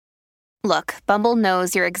Look, Bumble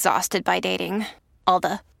knows you're exhausted by dating. All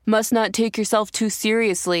the must not take yourself too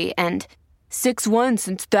seriously and 6'1"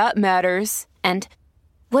 since that matters. And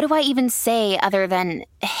what do I even say other than,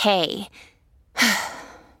 hey?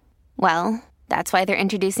 Well, that's why they're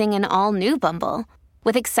introducing an all-new Bumble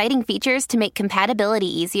with exciting features to make compatibility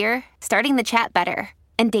easier, starting the chat better,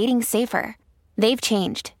 and dating safer. They've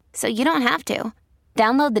changed, so you don't have to.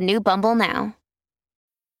 Download the new Bumble now.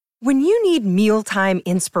 When you need mealtime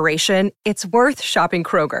inspiration, it's worth shopping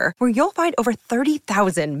Kroger, where you'll find over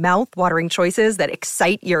 30,000 mouth-watering choices that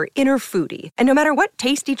excite your inner foodie. And no matter what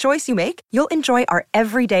tasty choice you make, you'll enjoy our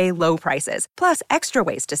everyday low prices, plus extra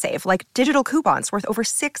ways to save, like digital coupons worth over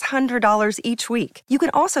 $600 each week. You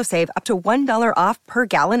can also save up to $1 off per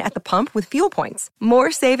gallon at the pump with fuel points.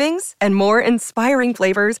 More savings and more inspiring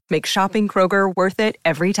flavors make shopping Kroger worth it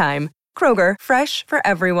every time. Kroger, fresh for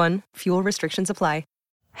everyone. Fuel restrictions apply.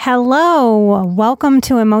 Hello, welcome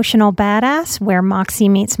to Emotional Badass, where Moxie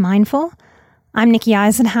meets Mindful. I'm Nikki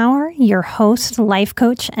Eisenhower, your host, life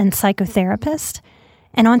coach, and psychotherapist.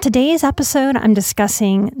 And on today's episode, I'm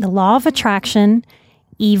discussing the law of attraction,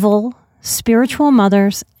 evil, spiritual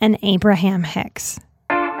mothers, and Abraham Hicks.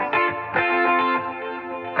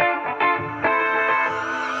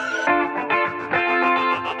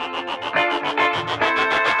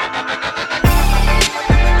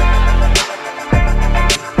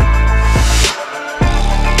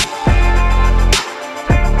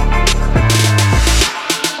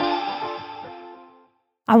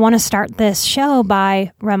 I want to start this show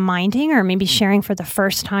by reminding, or maybe sharing for the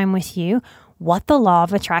first time with you, what the law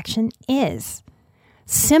of attraction is.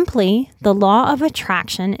 Simply, the law of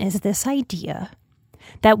attraction is this idea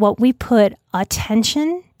that what we put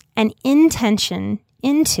attention and intention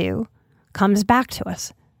into comes back to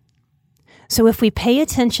us. So if we pay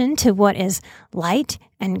attention to what is light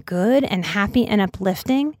and good and happy and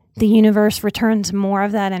uplifting, the universe returns more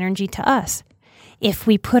of that energy to us. If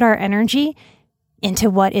we put our energy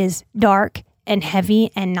into what is dark and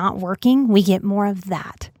heavy and not working, we get more of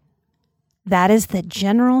that. That is the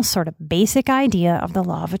general sort of basic idea of the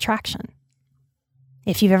law of attraction.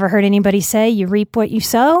 If you've ever heard anybody say you reap what you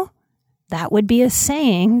sow, that would be a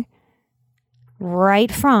saying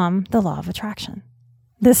right from the law of attraction.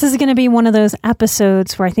 This is going to be one of those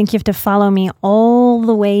episodes where I think you have to follow me all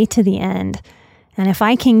the way to the end. And if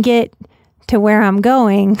I can get to where I'm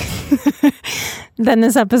going, then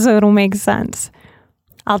this episode will make sense.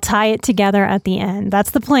 I'll tie it together at the end.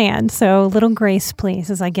 That's the plan. So a little grace,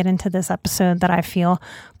 please, as I get into this episode that I feel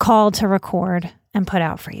called to record and put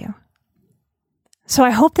out for you. So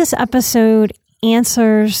I hope this episode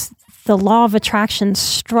answers the law of attraction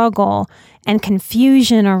struggle and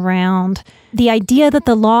confusion around the idea that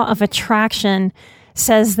the law of attraction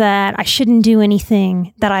says that I shouldn't do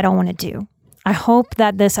anything that I don't want to do. I hope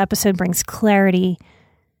that this episode brings clarity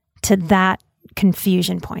to that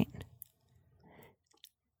confusion point.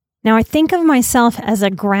 Now, I think of myself as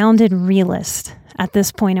a grounded realist at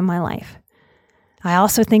this point in my life. I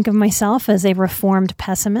also think of myself as a reformed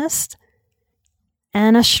pessimist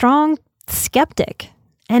and a strong skeptic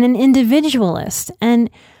and an individualist.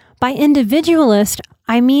 And by individualist,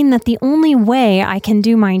 I mean that the only way I can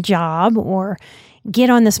do my job or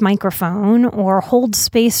get on this microphone or hold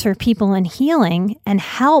space for people in healing and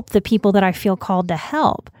help the people that I feel called to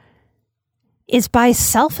help is by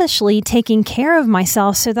selfishly taking care of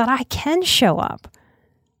myself so that I can show up,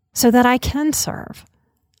 so that I can serve.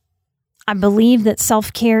 I believe that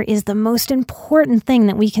self-care is the most important thing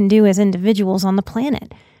that we can do as individuals on the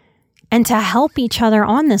planet, and to help each other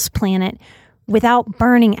on this planet without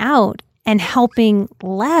burning out and helping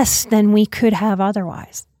less than we could have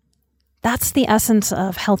otherwise. That's the essence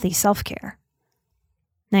of healthy self-care.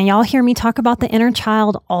 Now, y'all hear me talk about the inner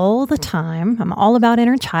child all the time. I'm all about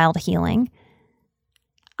inner child healing.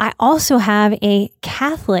 I also have a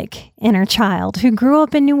Catholic inner child who grew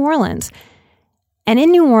up in New Orleans. And in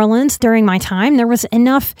New Orleans, during my time, there was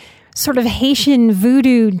enough sort of Haitian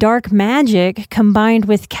voodoo dark magic combined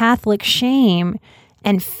with Catholic shame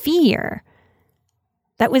and fear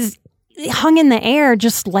that was hung in the air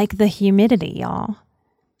just like the humidity, y'all.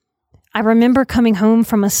 I remember coming home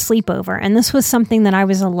from a sleepover, and this was something that I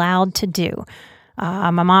was allowed to do.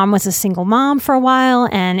 My mom was a single mom for a while,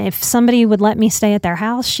 and if somebody would let me stay at their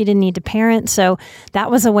house, she didn't need to parent. So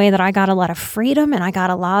that was a way that I got a lot of freedom and I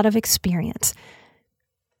got a lot of experience.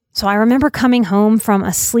 So I remember coming home from a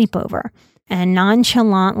sleepover and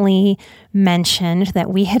nonchalantly mentioned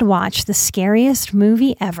that we had watched the scariest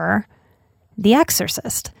movie ever, The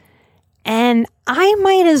Exorcist. And I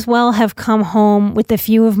might as well have come home with a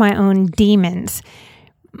few of my own demons.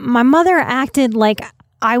 My mother acted like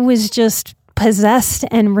I was just possessed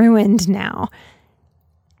and ruined now.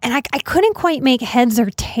 And I couldn't quite make heads or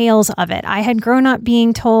tails of it. I had grown up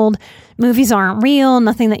being told movies aren't real.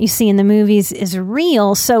 Nothing that you see in the movies is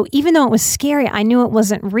real. So even though it was scary, I knew it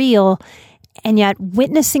wasn't real. And yet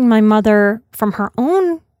witnessing my mother from her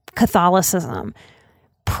own Catholicism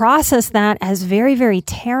process that as very, very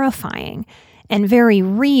terrifying and very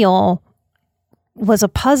real was a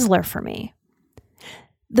puzzler for me.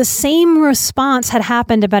 The same response had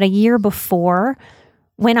happened about a year before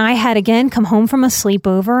when I had again come home from a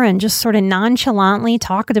sleepover and just sort of nonchalantly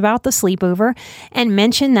talked about the sleepover and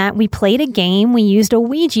mentioned that we played a game, we used a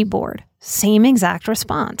Ouija board. Same exact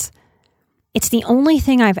response. It's the only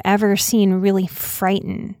thing I've ever seen really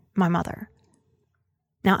frighten my mother.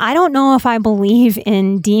 Now, I don't know if I believe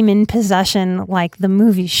in demon possession like the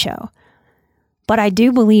movies show, but I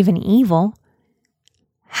do believe in evil.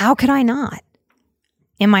 How could I not?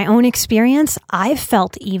 In my own experience, I've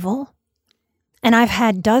felt evil. And I've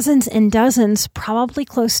had dozens and dozens, probably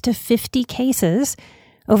close to 50 cases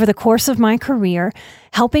over the course of my career,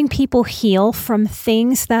 helping people heal from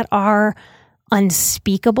things that are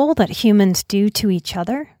unspeakable that humans do to each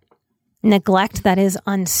other, neglect that is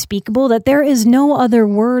unspeakable, that there is no other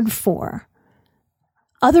word for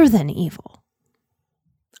other than evil.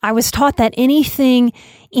 I was taught that anything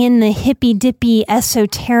in the hippy-dippy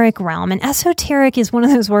esoteric realm, and esoteric is one of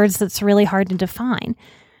those words that's really hard to define.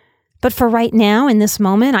 But for right now, in this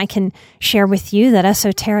moment, I can share with you that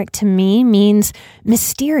esoteric to me means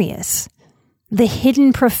mysterious, the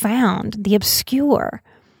hidden profound, the obscure.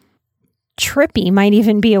 Trippy might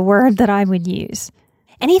even be a word that I would use.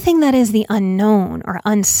 Anything that is the unknown or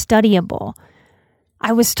unstudyable.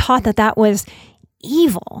 I was taught that that was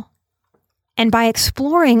evil. And by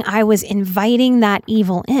exploring, I was inviting that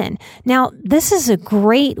evil in. Now, this is a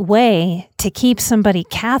great way to keep somebody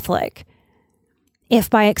Catholic. If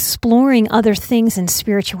by exploring other things in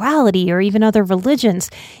spirituality or even other religions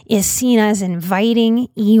is seen as inviting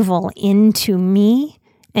evil into me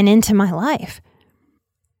and into my life.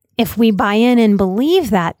 If we buy in and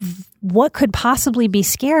believe that, what could possibly be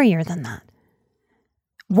scarier than that?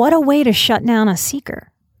 What a way to shut down a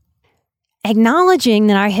seeker. Acknowledging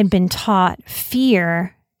that I had been taught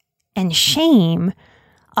fear and shame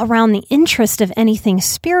around the interest of anything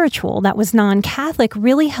spiritual that was non-Catholic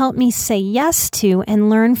really helped me say yes to and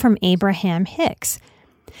learn from Abraham Hicks.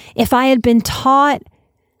 If I had been taught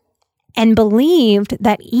and believed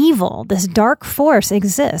that evil, this dark force,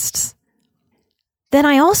 exists, then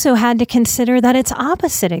I also had to consider that its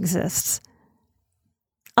opposite exists.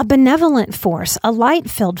 A benevolent force, a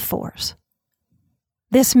light-filled force.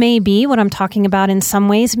 This may be, what I'm talking about in some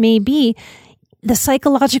ways, may be the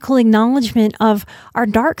psychological acknowledgement of our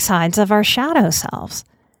dark sides, of our shadow selves.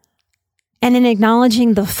 And in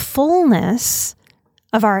acknowledging the fullness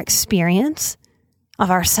of our experience, of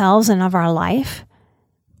ourselves and of our life,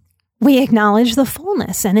 we acknowledge the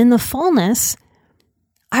fullness. And in the fullness,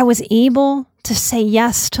 I was able to say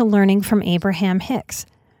yes to learning from Abraham Hicks.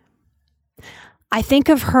 I think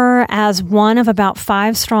of her as one of about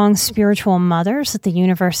 5 strong spiritual mothers that the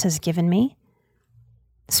universe has given me.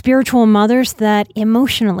 Spiritual mothers that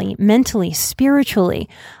emotionally, mentally, spiritually,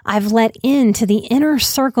 I've let into the inner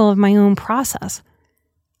circle of my own process,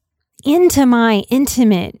 into my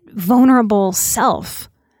intimate, vulnerable self.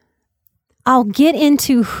 I'll get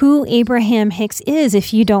into who Abraham Hicks is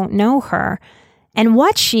if you don't know her, and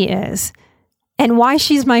what she is, and why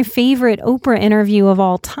she's my favorite Oprah interview of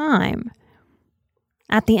all time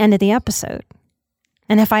at the end of the episode.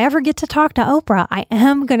 And if I ever get to talk to Oprah, I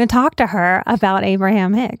am going to talk to her about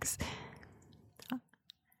Abraham Hicks.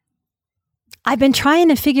 I've been trying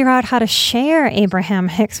to figure out how to share Abraham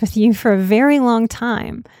Hicks with you for a very long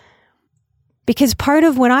time. Because part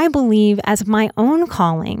of what I believe as my own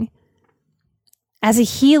calling, as a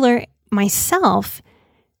healer myself,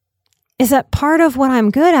 is that part of what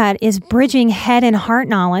I'm good at is bridging head and heart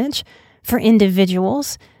knowledge for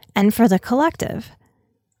individuals and for the collective.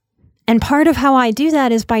 And part of how I do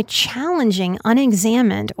that is by challenging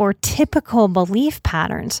unexamined or typical belief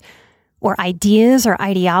patterns or ideas or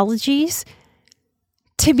ideologies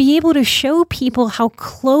to be able to show people how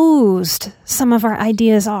closed some of our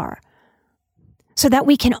ideas are so that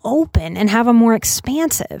we can open and have a more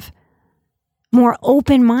expansive, more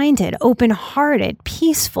open-minded, open-hearted,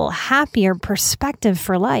 peaceful, happier perspective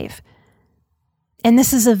for life. And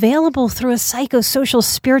this is available through a psychosocial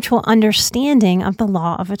spiritual understanding of the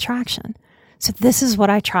law of attraction. So this is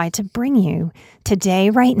what I try to bring you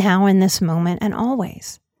today, right now, in this moment, and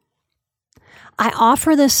always. I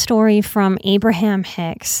offer this story from Abraham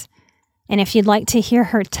Hicks. And if you'd like to hear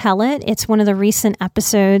her tell it, it's one of the recent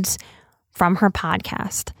episodes from her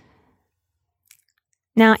podcast.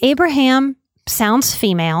 Now, Abraham sounds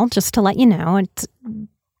female, just to let you know.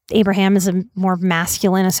 Abraham is a more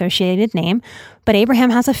masculine associated name, but Abraham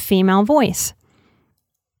has a female voice.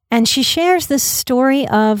 And she shares this story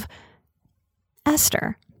of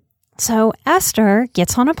Esther. So Esther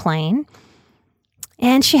gets on a plane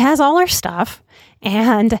and she has all her stuff.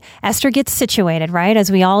 And Esther gets situated, right?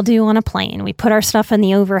 As we all do on a plane. We put our stuff in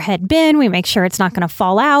the overhead bin. We make sure it's not going to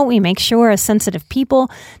fall out. We make sure, as sensitive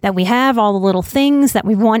people, that we have all the little things that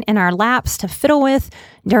we want in our laps to fiddle with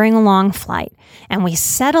during a long flight. And we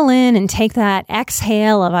settle in and take that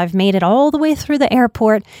exhale of, I've made it all the way through the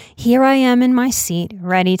airport. Here I am in my seat,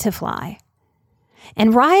 ready to fly.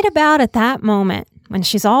 And right about at that moment, when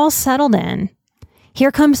she's all settled in,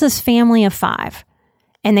 here comes this family of 5.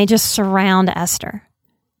 And they just surround Esther.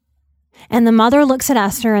 And the mother looks at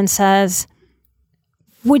Esther and says,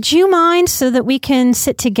 would you mind, so that we can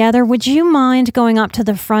sit together, would you mind going up to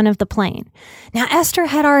the front of the plane? Now, Esther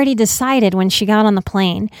had already decided when she got on the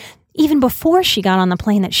plane, even before she got on the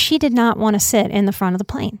plane, that she did not want to sit in the front of the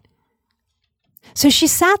plane. So she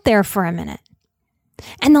sat there for a minute.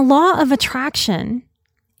 And the law of attraction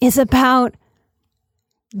is about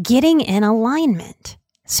getting in alignment.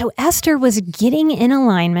 So Esther was getting in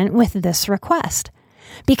alignment with this request,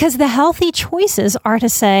 because the healthy choices are to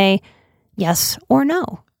say yes or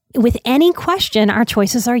no. With any question, our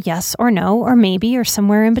choices are yes or no, or maybe, or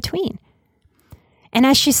somewhere in between. And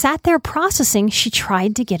as she sat there processing, she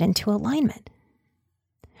tried to get into alignment,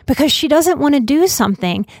 because she doesn't want to do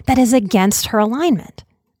something that is against her alignment.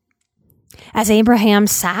 As Abraham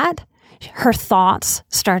sat, her thoughts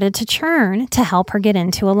started to churn to help her get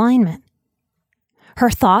into alignment. Her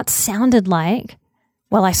thoughts sounded like,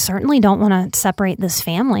 well, I certainly don't want to separate this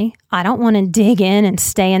family. I don't want to dig in and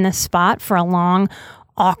stay in this spot for a long,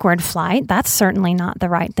 awkward flight. That's certainly not the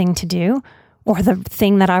right thing to do, or the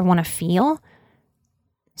thing that I want to feel.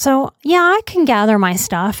 So, yeah, I can gather my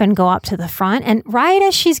stuff and go up to the front. And right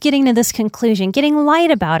as she's getting to this conclusion, getting light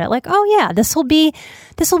about it, like, oh yeah, this will be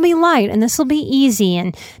light and this will be easy.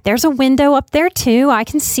 And there's a window up there too. I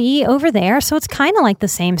can see over there. So it's kind of like the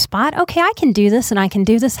same spot. Okay, I can do this, and I can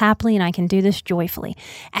do this happily, and I can do this joyfully.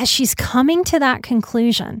 As she's coming to that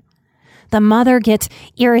conclusion, the mother gets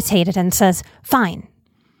irritated and says, fine,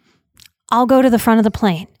 I'll go to the front of the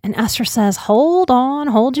plane. And Esther says, hold on,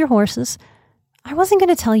 hold your horses. I wasn't going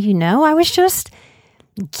to tell you no. I was just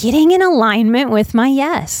getting in alignment with my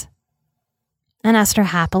yes. And Esther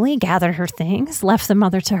happily gathered her things, left the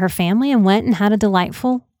mother to her family, and went and had a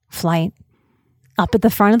delightful flight up at the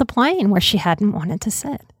front of the plane where she hadn't wanted to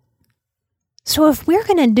sit. So if we're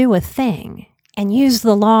going to do a thing and use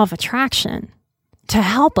the law of attraction to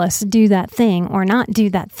help us do that thing or not do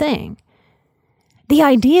that thing, the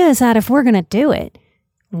idea is that if we're going to do it,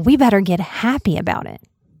 we better get happy about it.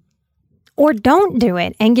 Or don't do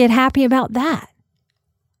it and get happy about that.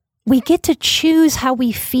 We get to choose how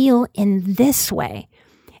we feel in this way.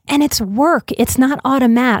 And it's work. It's not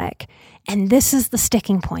automatic. And this is the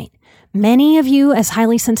sticking point. Many of you, as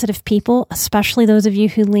highly sensitive people, especially those of you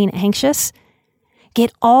who lean anxious,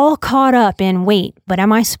 get all caught up in, wait, but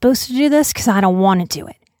am I supposed to do this? Because I don't want to do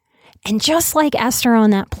it. And just like Esther on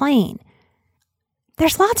that plane,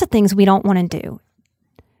 there's lots of things we don't want to do.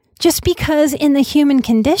 Just because in the human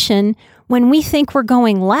condition, when we think we're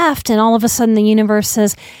going left and all of a sudden the universe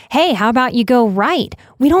says, hey, how about you go right?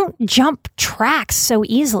 We don't jump tracks so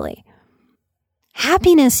easily.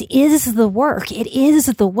 Happiness is the work. It is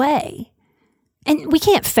the way. And we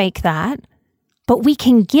can't fake that, but we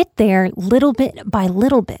can get there little bit by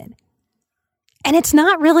little bit. And it's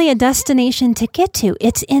not really a destination to get to.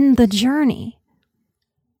 It's in the journey.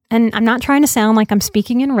 And I'm not trying to sound like I'm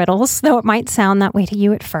speaking in riddles, though it might sound that way to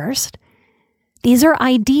you at first. These are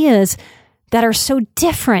ideas that are so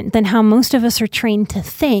different than how most of us are trained to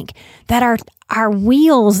think, that our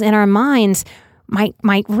wheels in our minds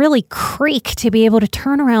might really creak to be able to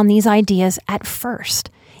turn around these ideas at first.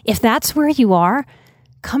 If that's where you are,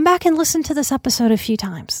 come back and listen to this episode a few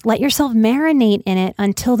times. Let yourself marinate in it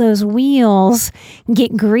until those wheels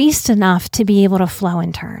get greased enough to be able to flow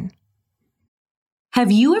and turn. Have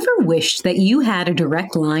you ever wished that you had a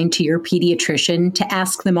direct line to your pediatrician to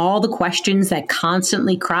ask them all the questions that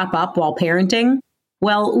constantly crop up while parenting?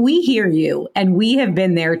 Well, we hear you, and we have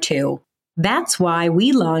been there too. That's why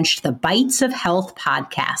we launched the Bites of Health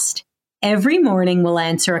podcast. Every morning, we'll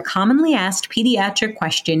answer a commonly asked pediatric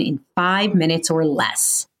question in 5 minutes or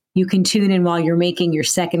less. You can tune in while you're making your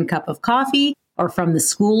second cup of coffee or from the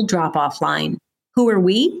school drop-off line. Who are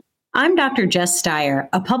we? I'm Dr. Jess Steyer,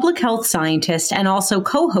 a public health scientist and also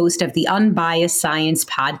co-host of the Unbiased Science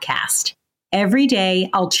podcast. Every day,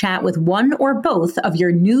 I'll chat with one or both of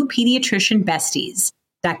your new pediatrician besties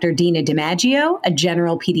Dr. Dina DiMaggio, a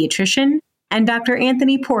general pediatrician, and Dr.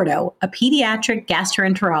 Anthony Porto, a pediatric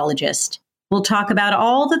gastroenterologist. We'll talk about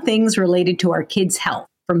all the things related to our kids' health,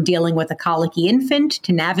 from dealing with a colicky infant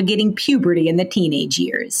to navigating puberty in the teenage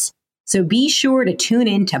years. So be sure to tune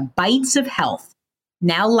in to Bites of Health,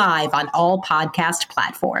 now live on all podcast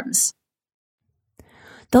platforms.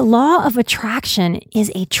 The law of attraction is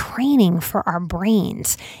a training for our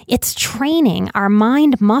brains. It's training our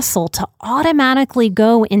mind muscle to automatically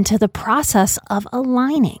go into the process of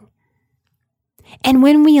aligning. And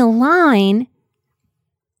when we align,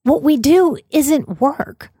 what we do isn't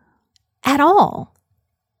work at all.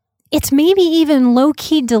 It's maybe even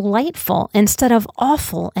low-key delightful instead of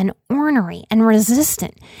awful and ornery and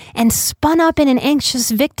resistant and spun up in an anxious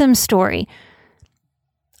victim story.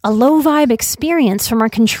 A low-vibe experience from our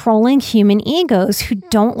controlling human egos who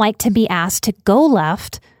don't like to be asked to go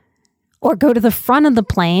left or go to the front of the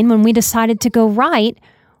plane when we decided to go right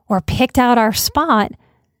or picked out our spot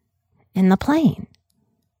in the plane.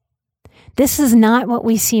 This is not what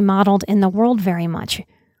we see modeled in the world very much.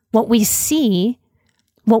 What we see,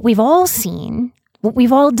 what we've all seen, what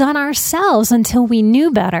we've all done ourselves until we knew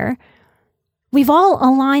better, we've all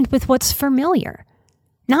aligned with what's familiar.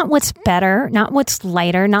 Not what's better, not what's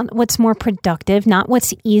lighter, not what's more productive, not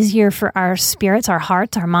what's easier for our spirits, our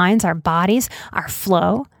hearts, our minds, our bodies, our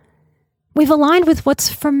flow. We've aligned with what's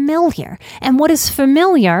familiar. And what is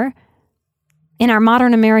familiar in our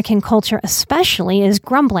modern American culture especially is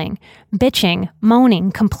grumbling, bitching,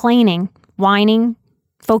 moaning, complaining, whining,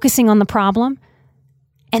 focusing on the problem,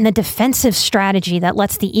 and the defensive strategy that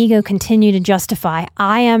lets the ego continue to justify,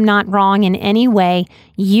 I am not wrong in any way,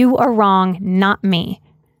 you are wrong, not me.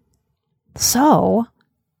 So,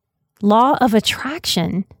 law of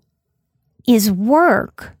attraction is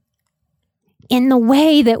work in the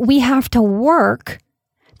way that we have to work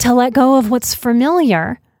to let go of what's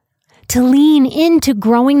familiar, to lean into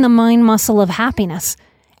growing the mind muscle of happiness.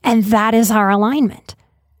 And that is our alignment.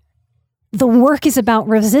 The work is about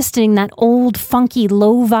resisting that old, funky,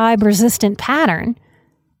 low vibe resistant pattern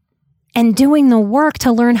and doing the work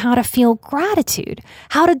to learn how to feel gratitude,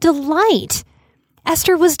 how to delight.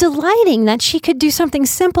 Esther was delighting that she could do something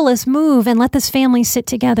simple as move and let this family sit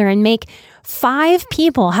together and make 5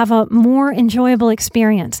 people have a more enjoyable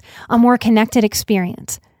experience, a more connected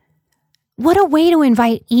experience. What a way to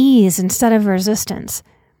invite ease instead of resistance,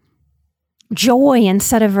 joy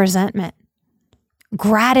instead of resentment,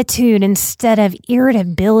 gratitude instead of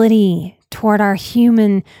irritability toward our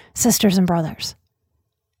human sisters and brothers.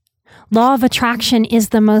 Law of attraction is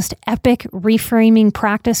the most epic reframing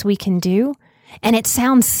practice we can do. And it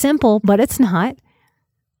sounds simple, but it's not.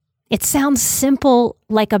 It sounds simple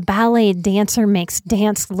like a ballet dancer makes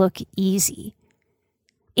dance look easy.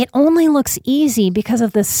 It only looks easy because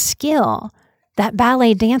of the skill that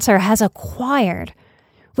ballet dancer has acquired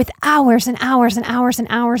with hours and hours and hours and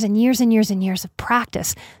hours and years and years and years of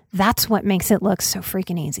practice. That's what makes it look so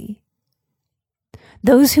freaking easy.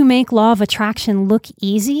 Those who make law of attraction look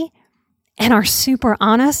easy and are super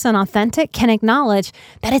honest and authentic can acknowledge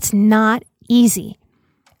that it's not easy,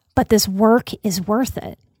 but this work is worth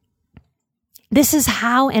it. This is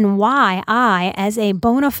how and why I, as a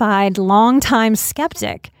bona fide longtime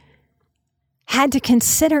skeptic, had to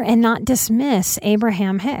consider and not dismiss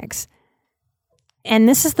Abraham Hicks. And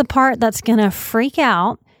this is the part that's going to freak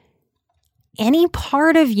out any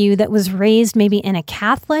part of you that was raised maybe in a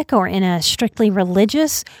Catholic or in a strictly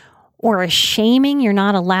religious or a shaming you're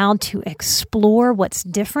not allowed to explore what's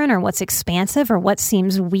different or what's expansive or what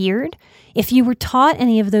seems weird. If you were taught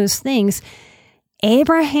any of those things,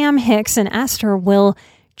 Abraham Hicks and Esther will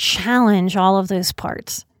challenge all of those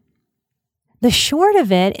parts. The short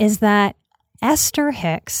of it is that Esther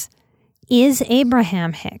Hicks is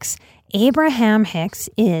Abraham Hicks. Abraham Hicks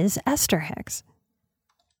is Esther Hicks.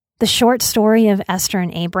 The short story of Esther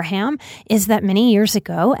and Abraham is that many years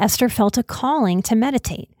ago, Esther felt a calling to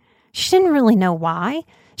meditate. She didn't really know why.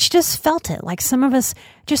 She just felt it, like some of us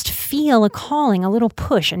just feel a calling, a little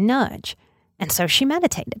push, a nudge. And so she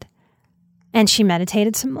meditated. And she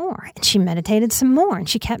meditated some more. And she meditated some more. And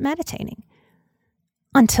she kept meditating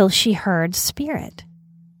until she heard Spirit.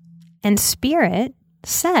 And Spirit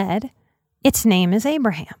said, its name is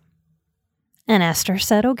Abraham. And Esther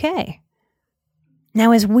said, okay.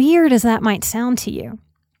 Now, as weird as that might sound to you,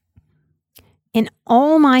 in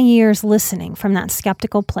all my years listening from that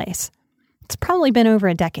skeptical place, it's probably been over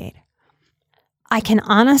a decade, I can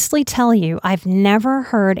honestly tell you I've never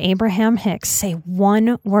heard Abraham Hicks say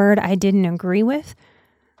one word I didn't agree with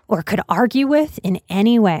or could argue with in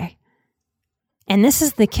any way. And this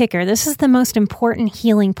is the kicker. This is the most important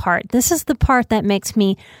healing part. This is the part that makes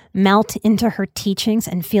me melt into her teachings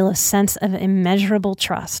and feel a sense of immeasurable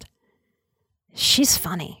trust. She's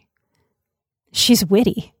funny. She's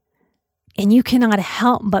witty. And you cannot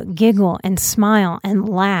help but giggle and smile and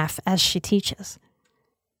laugh as she teaches.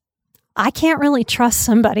 I can't really trust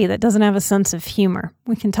somebody that doesn't have a sense of humor.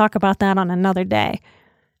 We can talk about that on another day.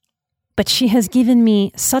 But she has given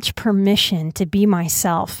me such permission to be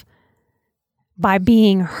myself by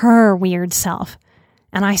being her weird self.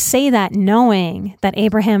 And I say that knowing that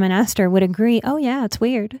Abraham and Esther would agree, oh yeah, it's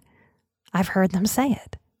weird. I've heard them say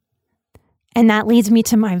it. And that leads me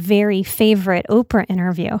to my very favorite Oprah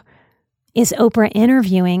interview, is Oprah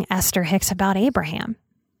interviewing Esther Hicks about Abraham.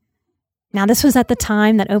 Now, this was at the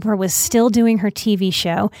time that Oprah was still doing her TV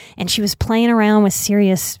show, and she was playing around with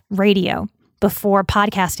Sirius radio before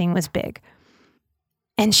podcasting was big.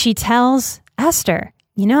 And she tells Esther,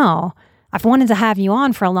 you know, I've wanted to have you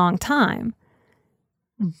on for a long time,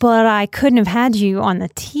 but I couldn't have had you on the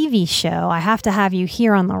TV show. I have to have you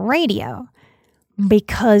here on the radio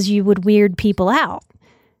because you would weird people out.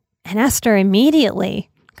 And Esther immediately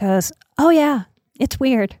goes, oh yeah, it's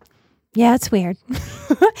weird. Yeah, it's weird.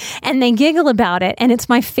 And they giggle about it. And it's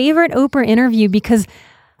my favorite Oprah interview because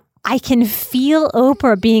I can feel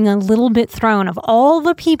Oprah being a little bit thrown of all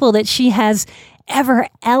the people that she has ever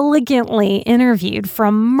elegantly interviewed,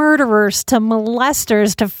 from murderers to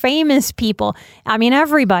molesters to famous people. I mean,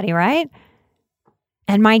 everybody, right?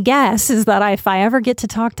 And my guess is that if I ever get to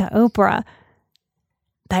talk to Oprah,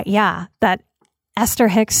 that Esther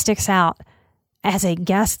Hicks sticks out as a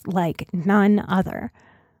guest like none other.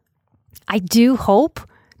 I do hope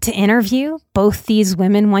to interview both these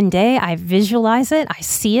women one day. I visualize it. I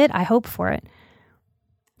see it. I hope for it.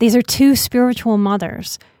 These are two spiritual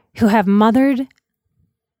mothers who have mothered,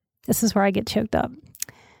 this is where I get choked up,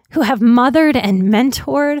 who have mothered and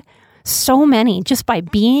mentored so many just by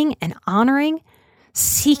being and honoring,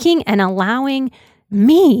 seeking and allowing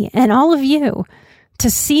me and all of you to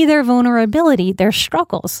see their vulnerability, their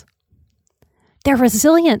struggles, their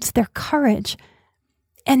resilience, their courage,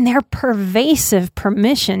 and their pervasive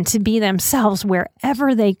permission to be themselves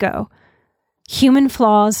wherever they go. Human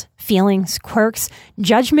flaws, feelings, quirks,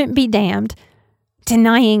 judgment be damned,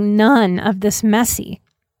 denying none of this messy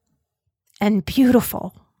and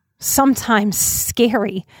beautiful, sometimes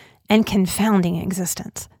scary and confounding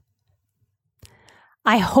existence.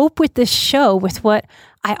 I hope with this show, with what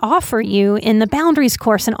I offer you in the Boundaries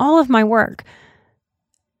course and all of my work,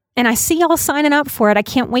 and I see y'all signing up for it. I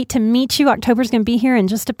can't wait to meet you. October's going to be here in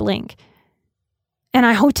just a blink. And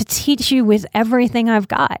I hope to teach you with everything I've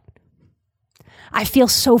got. I feel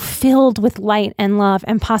so filled with light and love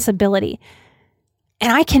and possibility.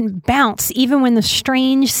 And I can bounce even when the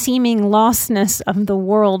strange seeming lostness of the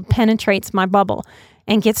world penetrates my bubble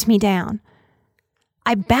and gets me down.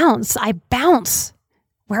 I bounce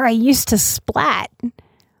where I used to splat.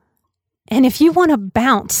 And if you want to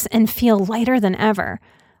bounce and feel lighter than ever,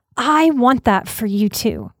 I want that for you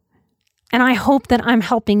too. And I hope that I'm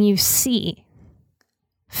helping you see,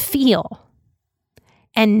 feel,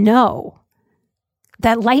 and know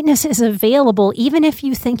that lightness is available even if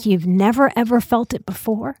you think you've never ever felt it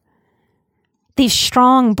before. These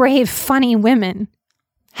strong, brave, funny women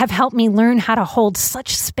have helped me learn how to hold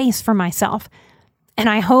such space for myself. And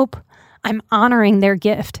I hope I'm honoring their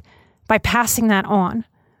gift by passing that on.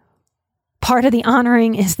 Part of the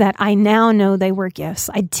honoring is that I now know they were gifts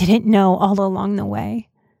I didn't know all along the way.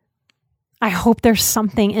 I hope there's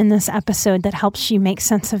something in this episode that helps you make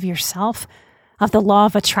sense of yourself, of the law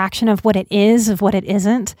of attraction, of what it is, of what it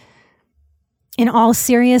isn't. In all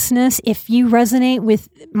seriousness, if you resonate with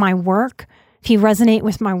my work, if you resonate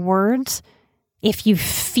with my words, if you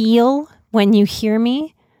feel when you hear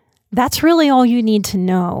me, that's really all you need to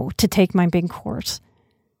know to take my big course.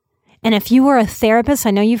 And if you are a therapist,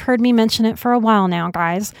 I know you've heard me mention it for a while now,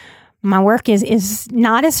 guys. My work is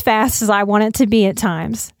not as fast as I want it to be at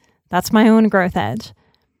times. That's my own growth edge.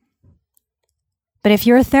 But if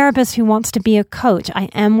you're a therapist who wants to be a coach, I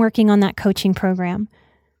am working on that coaching program.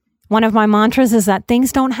 One of my mantras is that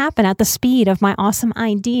things don't happen at the speed of my awesome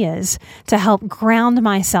ideas to help ground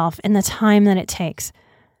myself in the time that it takes.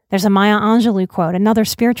 There's a Maya Angelou quote, another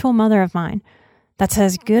spiritual mother of mine, that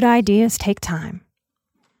says, good ideas take time.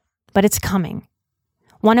 But it's coming.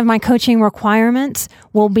 One of my coaching requirements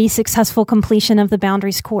will be successful completion of the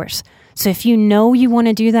Boundaries course. So if you know you want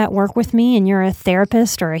to do that work with me and you're a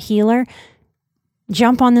therapist or a healer,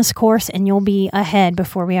 jump on this course and you'll be ahead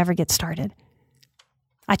before we ever get started.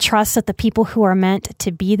 I trust that the people who are meant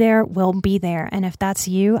to be there will be there. And if that's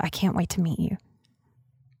you, I can't wait to meet you.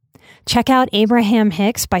 Check out Abraham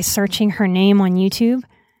Hicks by searching her name on YouTube,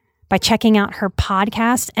 by checking out her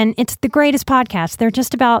podcast. And it's the greatest podcast. They're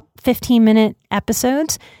just about 15-minute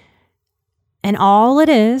episodes. And all it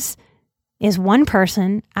is one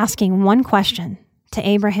person asking one question to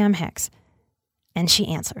Abraham Hicks. And she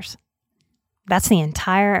answers. That's the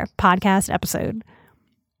entire podcast episode.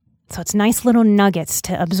 So it's nice little nuggets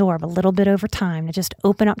to absorb a little bit over time, to just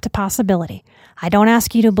open up to possibility. I don't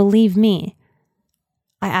ask you to believe me.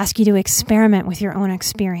 I ask you to experiment with your own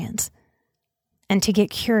experience and to get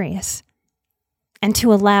curious and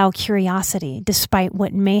to allow curiosity despite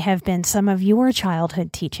what may have been some of your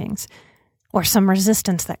childhood teachings or some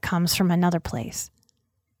resistance that comes from another place.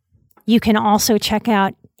 You can also check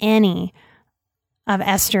out any of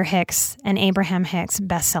Esther Hicks and Abraham Hicks'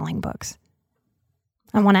 best-selling books.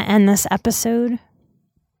 I want to end this episode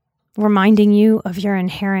reminding you of your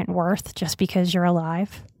inherent worth just because you're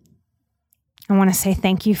alive. I want to say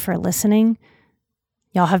thank you for listening.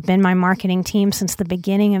 Y'all have been my marketing team since the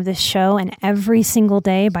beginning of this show, and every single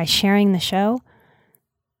day by sharing the show,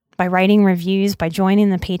 by writing reviews, by joining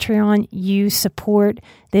the Patreon, you support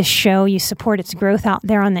this show. You support its growth out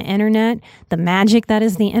there on the internet, the magic that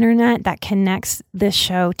is the internet that connects this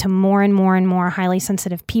show to more and more and more highly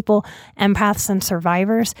sensitive people, empaths, and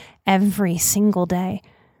survivors every single day.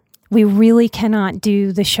 We really cannot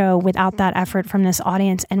do the show without that effort from this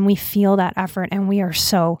audience, and we feel that effort, and we are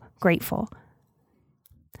so grateful.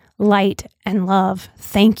 Light and love,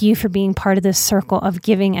 thank you for being part of this circle of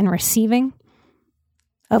giving and receiving,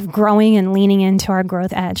 of growing and leaning into our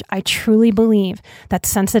growth edge. I truly believe that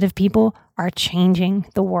sensitive people are changing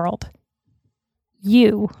the world.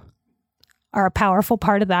 You are a powerful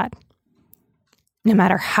part of that, no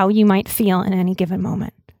matter how you might feel in any given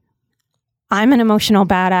moment. I'm an emotional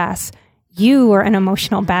badass. You are an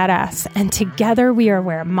emotional badass. And together we are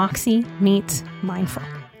where Moxie meets mindful.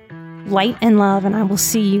 Light and love, and I will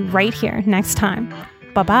see you right here next time.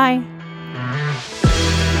 Bye-bye.